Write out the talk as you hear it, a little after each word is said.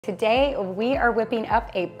Today, we are whipping up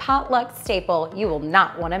a potluck staple you will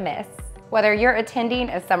not want to miss. Whether you're attending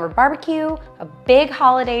a summer barbecue, a big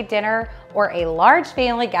holiday dinner, or a large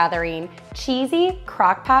family gathering, cheesy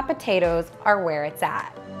crock pot potatoes are where it's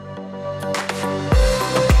at.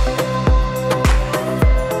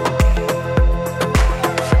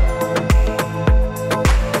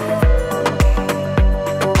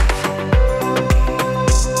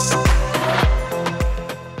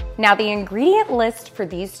 Now, the ingredient list for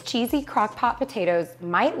these cheesy crock pot potatoes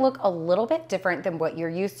might look a little bit different than what you're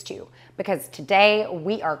used to, because today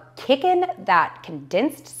we are kicking that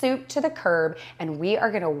condensed soup to the curb and we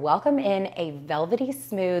are gonna welcome in a velvety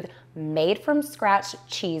smooth, made from scratch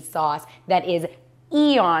cheese sauce that is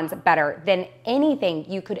eons better than anything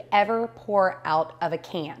you could ever pour out of a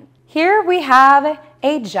can. Here we have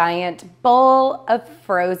a giant bowl of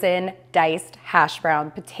frozen diced hash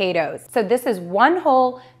brown potatoes. So this is one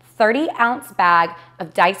whole 30-ounce bag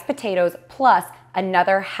of diced potatoes plus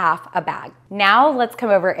another half a bag. Now let's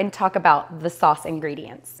come over and talk about the sauce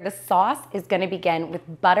ingredients. The sauce is gonna begin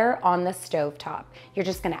with butter on the stovetop. You're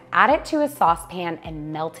just gonna add it to a saucepan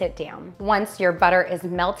and melt it down. Once your butter is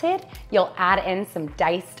melted, you'll add in some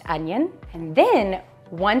diced onion, and then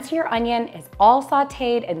once your onion is all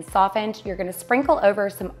sauteed and softened, you're gonna sprinkle over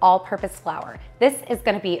some all-purpose flour. This is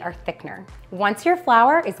gonna be our thickener. Once your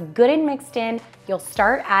flour is good and mixed in, you'll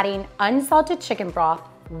start adding unsalted chicken broth,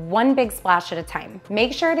 one big splash at a time.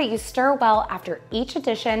 Make sure that you stir well after each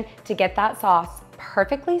addition to get that sauce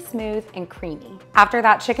perfectly smooth and creamy. After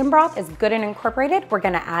that chicken broth is good and incorporated, we're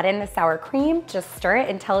gonna add in the sour cream. Just stir it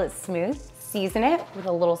until it's smooth. Season it with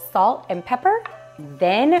a little salt and pepper.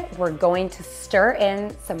 Then we're going to stir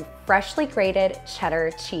in some freshly grated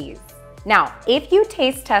cheddar cheese. Now, if you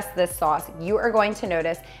taste test this sauce, you are going to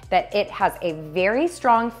notice that it has a very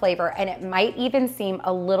strong flavor and it might even seem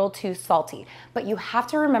a little too salty, but you have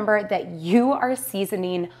to remember that you are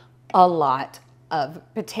seasoning a lot of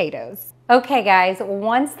potatoes. Okay guys,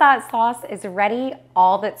 once that sauce is ready,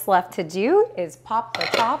 all that's left to do is pop the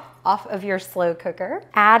top off of your slow cooker,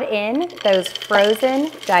 add in those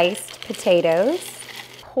frozen diced potatoes,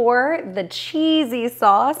 pour the cheesy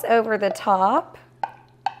sauce over the top,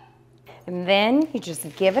 and then you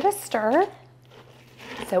just give it a stir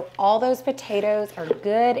so all those potatoes are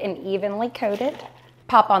good and evenly coated.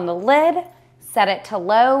 Pop on the lid, set it to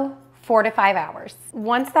low, 4 to 5 hours.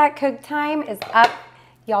 Once that cook time is up,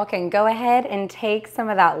 y'all can go ahead and take some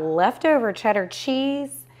of that leftover cheddar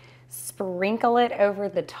cheese, sprinkle it over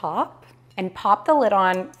the top, and pop the lid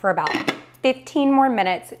on for about 15 more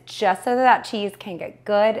minutes just so that cheese can get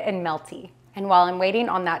good and melty. And while I'm waiting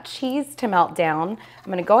on that cheese to melt down, I'm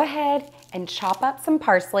gonna go ahead and chop up some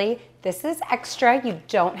parsley. This is extra, you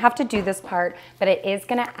don't have to do this part, but it is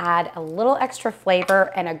gonna add a little extra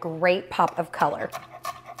flavor and a great pop of color.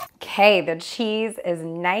 Okay, the cheese is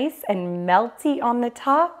nice and melty on the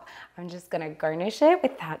top. I'm just gonna garnish it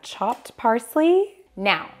with that chopped parsley.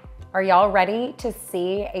 Now, are y'all ready to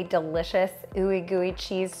see a delicious ooey gooey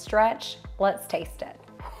cheese stretch? Let's taste it.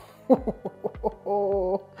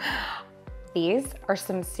 These are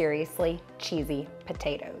some seriously cheesy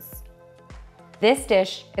potatoes. This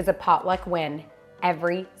dish is a potluck win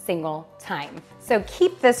every single time. So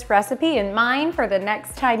keep this recipe in mind for the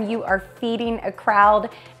next time you are feeding a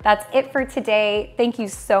crowd. That's it for today. Thank you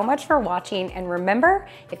so much for watching. And remember,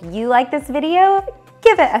 if you like this video,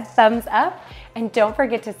 give it a thumbs up. And don't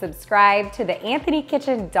forget to subscribe to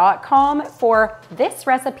theanthonykitchen.com for this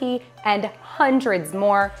recipe and hundreds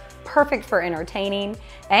more, perfect for entertaining,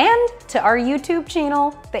 and to our YouTube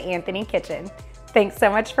channel, The Anthony Kitchen. Thanks so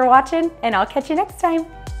much for watching, and I'll catch you next time.